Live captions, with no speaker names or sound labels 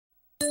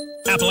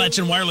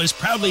Appalachian Wireless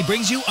proudly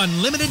brings you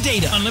unlimited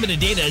data. Unlimited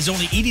data is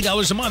only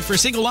 $80 a month for a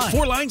single line.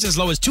 4 lines as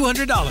low as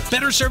 $200.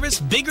 Better service,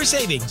 bigger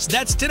savings.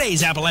 That's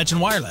today's Appalachian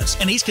Wireless,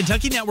 an East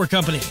Kentucky network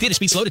company. Data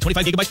speed slow to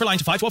 25 gigabytes per line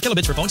to 512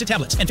 kilobits for phones and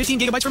tablets, and 15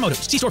 gigabytes for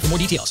modems. See store for more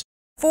details.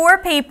 4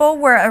 people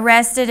were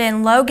arrested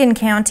in Logan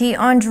County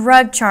on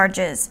drug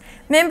charges.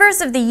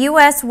 Members of the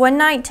U.S.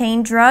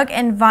 119 Drug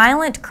and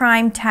Violent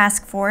Crime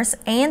Task Force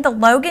and the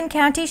Logan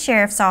County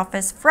Sheriff's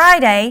Office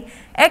Friday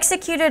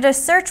executed a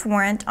search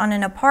warrant on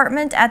an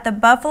apartment at the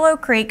Buffalo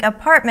Creek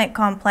apartment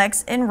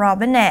complex in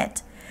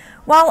Robinette.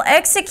 While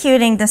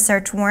executing the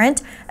search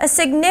warrant, a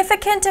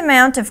significant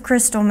amount of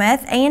crystal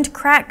meth and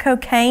crack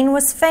cocaine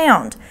was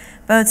found.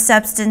 Both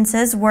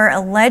substances were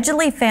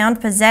allegedly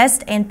found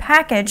possessed and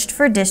packaged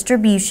for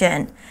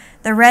distribution.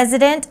 The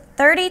resident,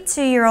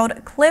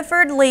 32-year-old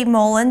Clifford Lee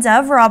Mullins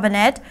of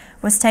Robinette,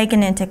 was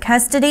taken into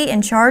custody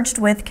and charged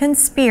with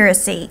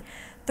conspiracy.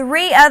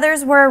 3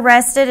 others were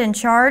arrested and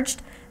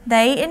charged.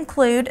 They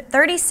include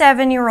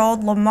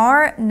 37-year-old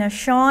Lamar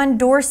Nashawn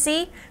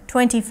Dorsey,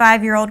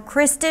 25-year-old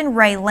Kristen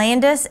Ray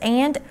Landis,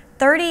 and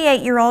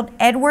 38-year-old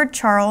Edward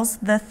Charles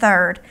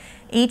III.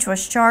 Each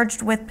was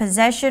charged with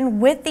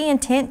possession with the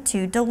intent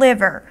to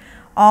deliver.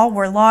 All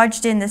were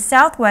lodged in the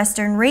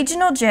Southwestern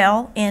Regional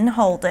Jail in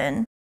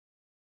Holden.